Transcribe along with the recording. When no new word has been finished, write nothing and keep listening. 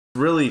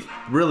really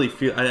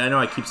feel. I know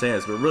I keep saying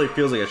this, but it really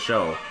feels like a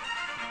show.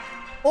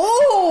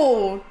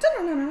 Oh!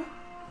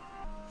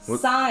 What?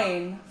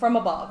 Sign from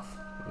above.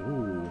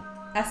 Ooh.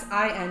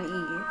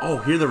 S-I-N-E. Oh,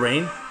 hear the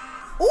rain?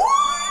 Ooh!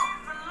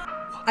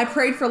 I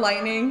prayed for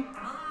lightning.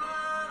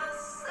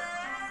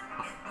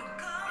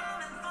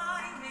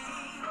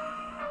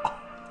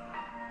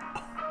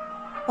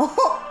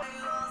 Oh!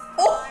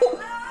 Oh!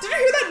 Did you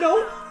hear that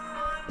note?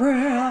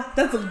 Bruh,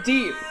 that's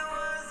deep.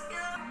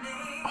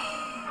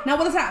 Now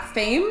what is that?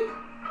 Fame?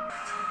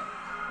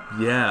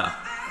 Yeah.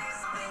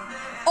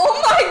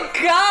 Oh my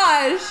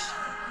gosh!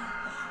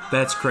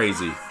 That's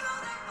crazy.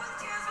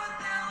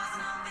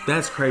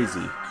 That's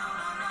crazy.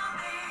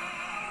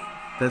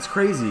 That's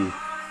crazy.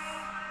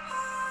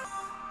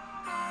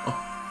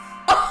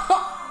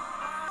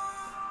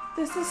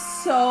 This is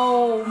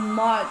so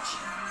much.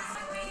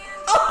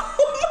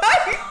 Oh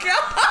my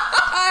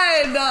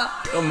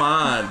god! Come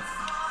on.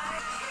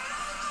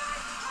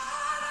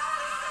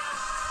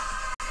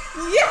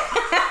 Yeah!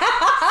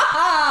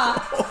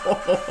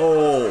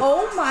 Oh,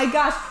 Oh my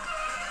gosh.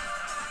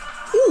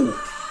 ooh.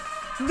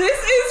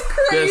 This is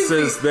crazy. This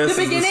is the the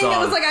beginning, it song.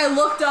 was like I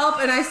looked up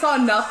and I saw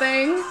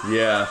nothing.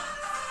 Yeah.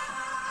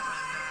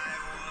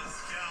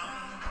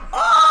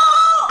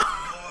 Oh!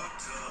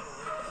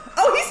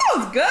 Oh, he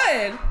sounds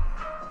good.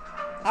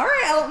 All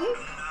right,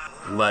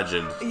 Elton.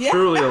 Legend. Yes,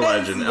 Truly a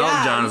legend. Elton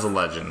yes. John is a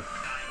legend.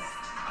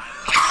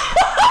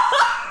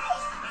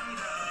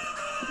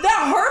 That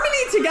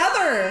harmony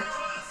together.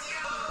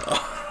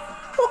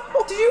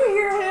 Did you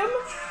hear him?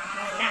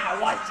 When I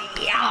was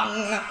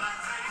young.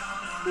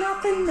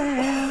 Nothing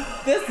there.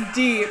 This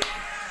deep.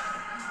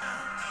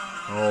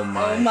 Oh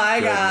my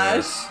gosh.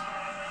 goodness.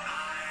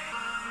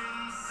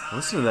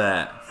 Listen to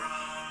that.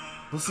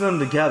 Listen to them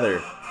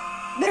together.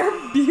 They're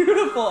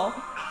beautiful.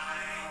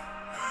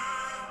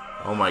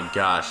 Oh my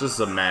gosh, this is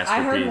a I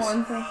masterpiece. heard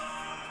one thing.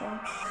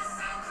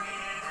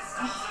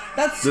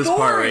 That story. This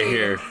part right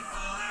here.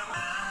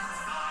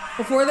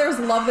 Before there was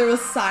love, there was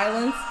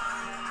silence.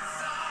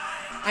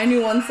 I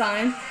knew one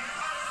sign.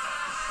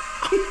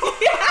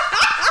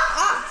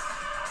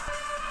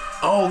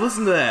 Oh,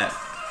 listen to that.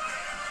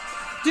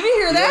 Did you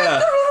hear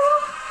that?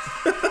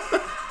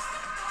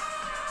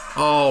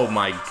 Oh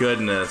my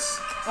goodness.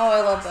 Oh,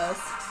 I love this.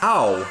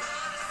 How?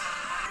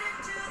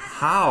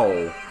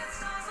 How?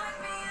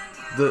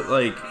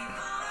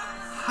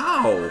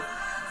 How?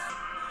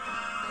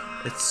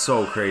 It's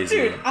so crazy.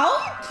 Dude,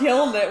 Elton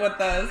killed it with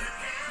this.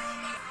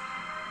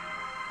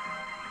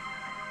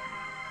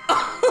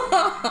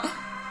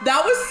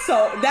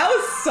 That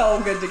was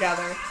so good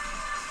together.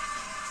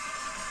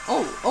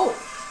 Oh,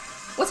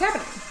 what's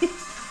happening?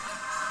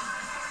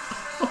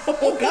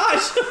 Oh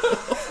gosh,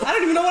 I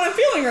don't even know what I'm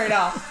feeling right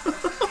now.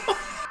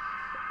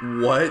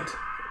 What?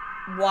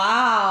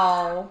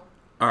 Wow.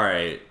 All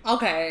right,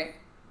 Okay,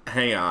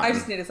 hang on. I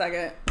just need a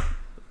second.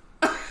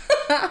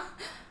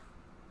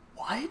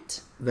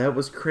 What? That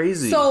was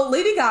crazy. So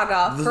Lady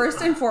Gaga,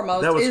 first and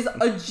foremost, that was- is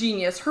a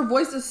genius. Her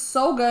voice is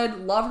so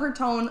good. Love her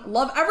tone.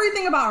 Love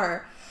everything about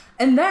her.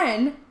 And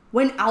then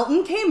when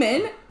Elton came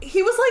in,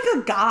 he was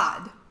like a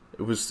god.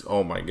 It was.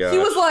 Oh my god. He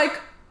was like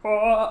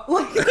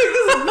this,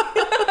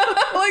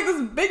 like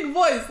this big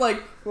voice,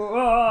 like.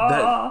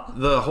 That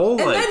the whole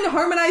And like then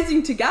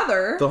harmonizing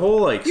together. the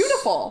whole like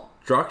Beautiful.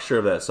 structure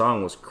of that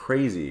song was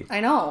crazy. I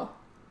know.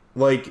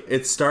 Like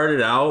it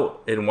started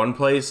out in one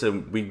place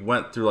and we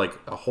went through like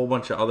a whole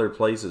bunch of other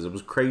places. It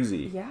was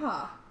crazy.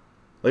 Yeah.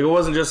 Like it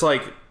wasn't just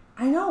like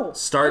I know.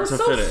 start It to was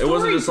so finish. It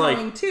wasn't just like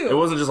storytelling, too. it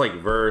wasn't just like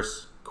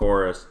verse,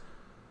 chorus,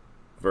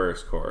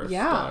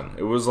 Yeah. done.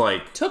 It was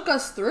like Took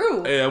us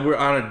through. we're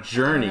on a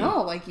journey.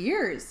 No, like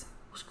years.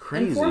 It was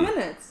crazy. In 4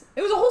 minutes.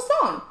 It was a whole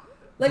song.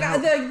 Like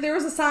there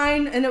was a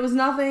sign and it was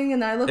nothing,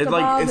 and I looked It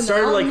above. like it and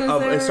started the like Elton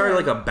was there. it started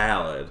like a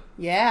ballad.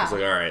 Yeah. It's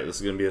like, all right, this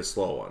is gonna be a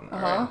slow one. All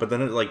right, but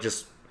then it like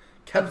just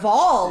kept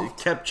Evolved. It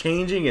kept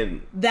changing,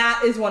 and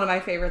That is one of my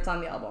favorites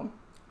on the album.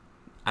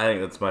 I think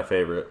that's my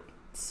favorite.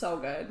 So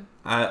good.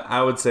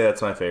 I would say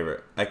that's my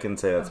favorite. I can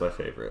say that's my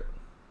favorite.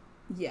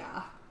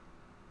 Yeah.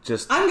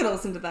 Just I'm gonna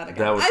listen to that again.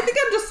 That was- I think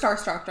I'm just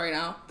starstruck right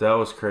now. that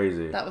was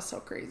crazy. That was so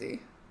crazy.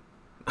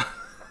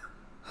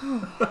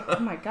 Oh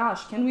my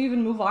gosh. Can we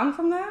even move on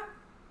from that?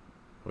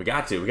 We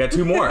got to. We got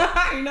two more.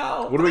 I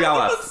know. What do we got It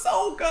left? was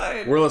so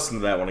good. We're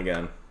listening to that one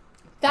again.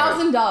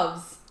 Thousand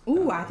Doves.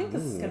 Ooh, I think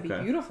this is gonna okay.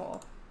 be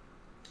beautiful.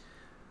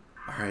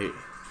 All right,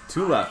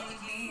 two left.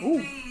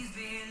 Ooh.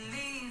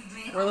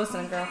 We're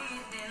listening, girl.